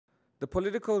The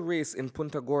political race in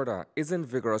Punta Gorda is in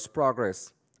vigorous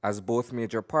progress, as both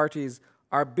major parties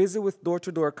are busy with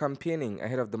door-to-door campaigning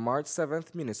ahead of the March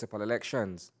 7th municipal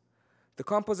elections. The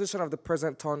composition of the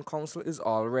present town council is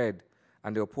all red,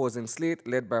 and the opposing slate,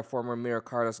 led by former Mayor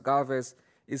Carlos Galvez,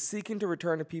 is seeking to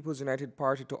return the People's United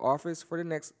Party to office for the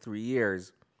next 3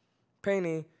 years.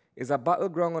 Penny is a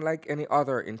battleground unlike any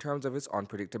other in terms of its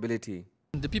unpredictability.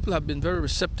 The people have been very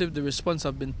receptive. The response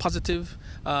have been positive.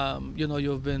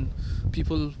 You've been,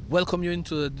 people welcome you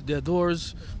into their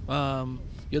doors, and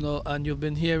you've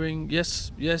been hearing,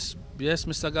 yes,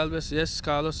 Mr. Galvez, yes,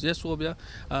 Carlos, yes, Wobia,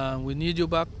 we need you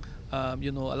back. A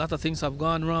lot of things have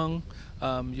gone wrong.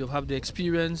 You have the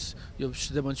experience, you've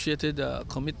demonstrated a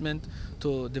commitment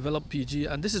to develop PG,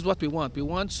 and this is what we want. We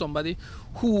want somebody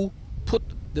who put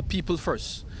the people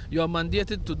first. You are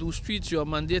mandated to do streets, you are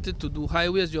mandated to do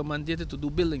highways, you are mandated to do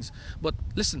buildings. But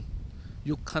listen,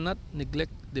 you cannot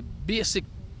neglect the basic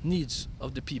needs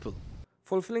of the people.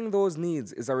 Fulfilling those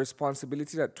needs is a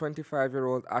responsibility that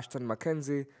 25-year-old Ashton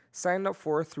Mackenzie signed up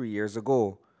for 3 years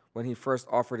ago, when he first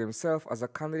offered himself as a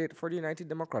candidate for the United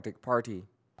Democratic Party.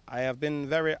 I have been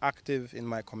very active in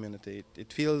my community.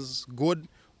 It feels good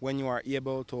when you are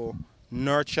able to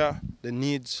nurture the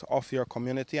needs of your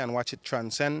community and watch it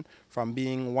transcend from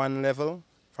being at one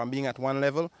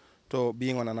level to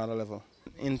being on another level.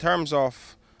 In terms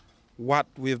of what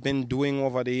we've been doing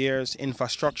over the years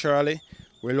infrastructurally,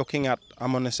 we're looking at a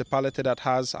municipality that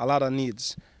has a lot of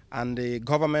needs, and the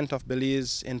government of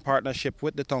Belize, in partnership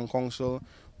with the town council,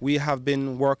 we have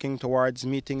been working towards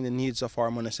meeting the needs of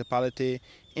our municipality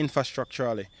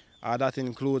infrastructurally. That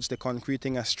includes the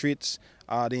concreting of streets,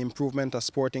 the improvement of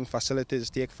sporting facilities.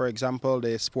 Take, for example,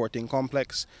 the sporting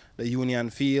complex, the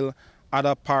Union Field,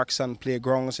 other parks and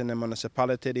playgrounds in the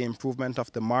municipality, the improvement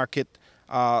of the market,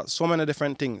 so many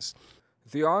different things.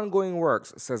 The ongoing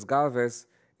works, says Galvez,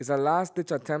 is a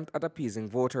last-ditch attempt at appeasing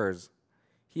voters.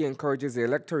 He encourages the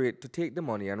electorate to take the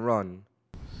money and run.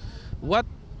 What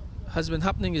has been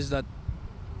happening is that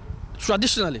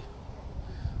traditionally,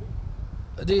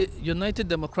 the United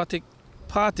Democratic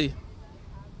Party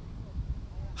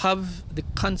have the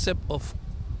concept of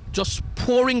just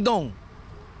pouring down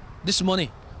this money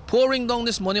on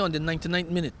the 99th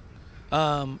minute.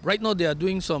 Right now they are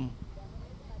doing some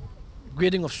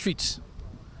grading of streets.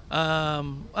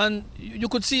 And you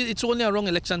could see it's only around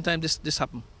election time this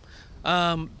happened.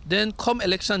 Then come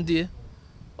election day,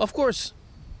 of course,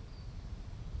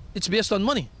 it's based on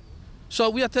money. So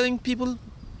we are telling people,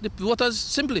 the voters,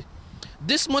 simply,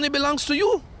 this money belongs to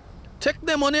you. Take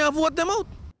their money and vote them out.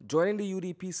 Joining the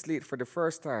U.D.P. slate for the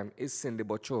first time is Cindy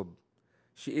Bochub.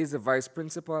 She is the vice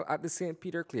principal at the St.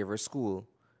 Peter Claver School.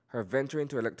 Her venture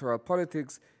into electoral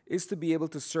politics is to be able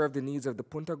to serve the needs of the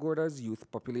Punta Gorda's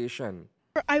youth population.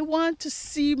 I want to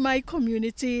see my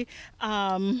community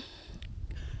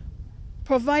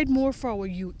provide more for our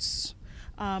youths.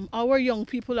 Our young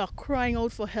people are crying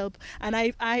out for help, and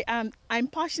I'm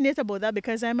passionate about that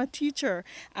because I'm a teacher,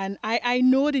 and I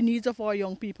know the needs of our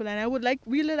young people, and I would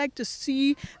really like to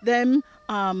see them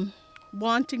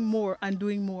wanting more and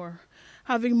doing more,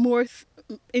 having more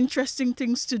interesting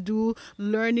things to do,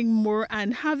 learning more,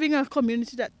 and having a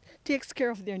community that takes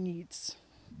care of their needs.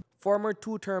 Former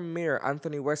two-term Mayor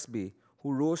Anthony Westby,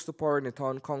 who rose to power in the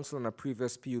town council on a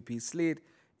previous P.U.P. slate,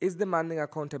 is demanding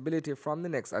accountability from the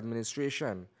next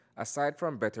administration, aside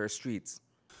from better streets.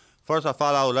 First of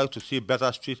all, I would like to see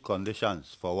better street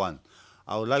conditions, for one.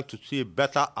 I would like to see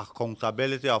better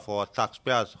accountability of our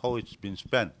taxpayers, how it's been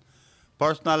spent.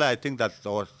 Personally, I think that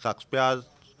our taxpayers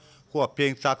who are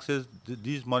paying taxes,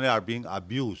 these money are being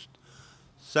abused.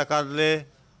 Secondly,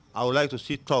 I would like to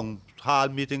see town hall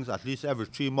meetings at least every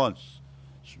 3 months,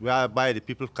 whereby the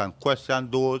people can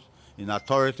question those in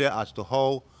authority as to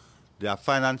how their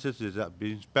finances is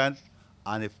being spent,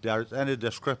 and if there is any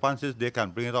discrepancies, they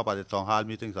can bring it up at the town hall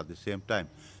meetings at the same time.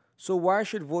 So why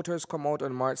should voters come out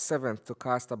on March 7th to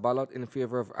cast a ballot in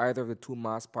favor of either of the two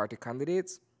mass party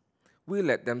candidates? We'll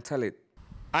let them tell it.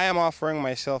 I am offering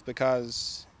myself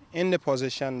because in the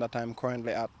position that I'm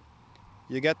currently at,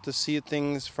 you get to see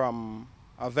things from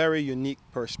a very unique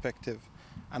perspective,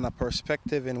 and a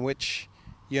perspective in which,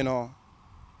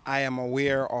 I am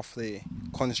aware of the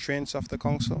constraints of the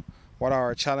council, what are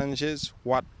our challenges,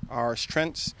 what are our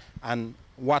strengths, and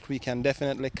what we can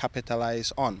definitely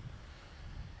capitalize on.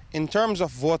 In terms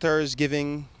of voters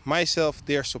giving myself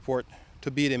their support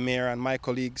to be the mayor and my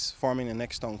colleagues forming the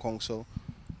next town council,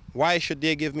 why should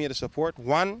they give me the support?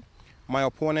 One, my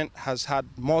opponent has had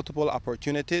multiple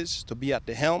opportunities to be at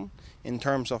the helm in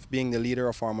terms of being the leader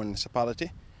of our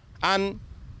municipality, and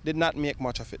did not make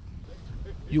much of it.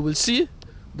 You will see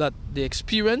that the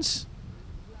experience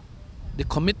the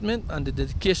commitment and the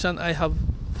dedication I have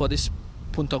for this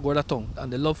Punta Gorda town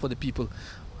and the love for the people,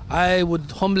 I would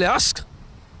humbly ask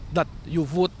that you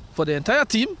vote for the entire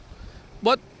team,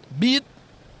 but be it,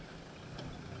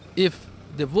 if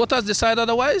the voters decide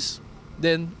otherwise,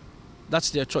 then that's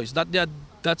their choice.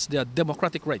 That's their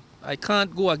democratic right. I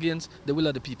can't go against the will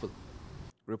of the people.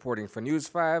 Reporting for News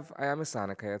 5, I am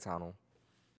Isani Cayetano.